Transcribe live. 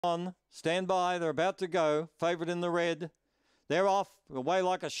On, stand by, they're about to go. Favourite in the red. They're off, away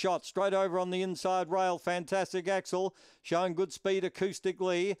like a shot, straight over on the inside rail. Fantastic Axel, showing good speed, Acoustic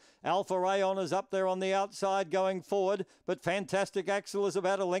Lee. Alpha Rayon is up there on the outside going forward, but Fantastic Axel is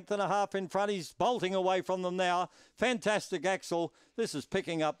about a length and a half in front. He's bolting away from them now. Fantastic Axel, this is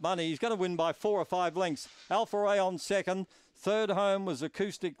picking up money. He's going to win by 4 or 5 lengths. Alpha Rayon second. Third home was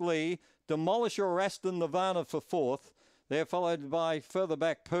Acoustic Lee. Demolisher Aston Nirvana for fourth. They're followed by further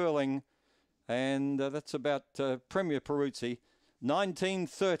back Pearling. And that's about Premier Peruzzi.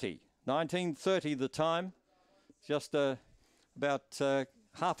 1930. 1930 the time. Just about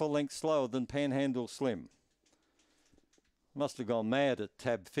half a length slower than Panhandle Slim. Must have gone mad at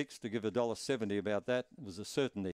Tab Fix to give $1.70 about that. It was a certainty.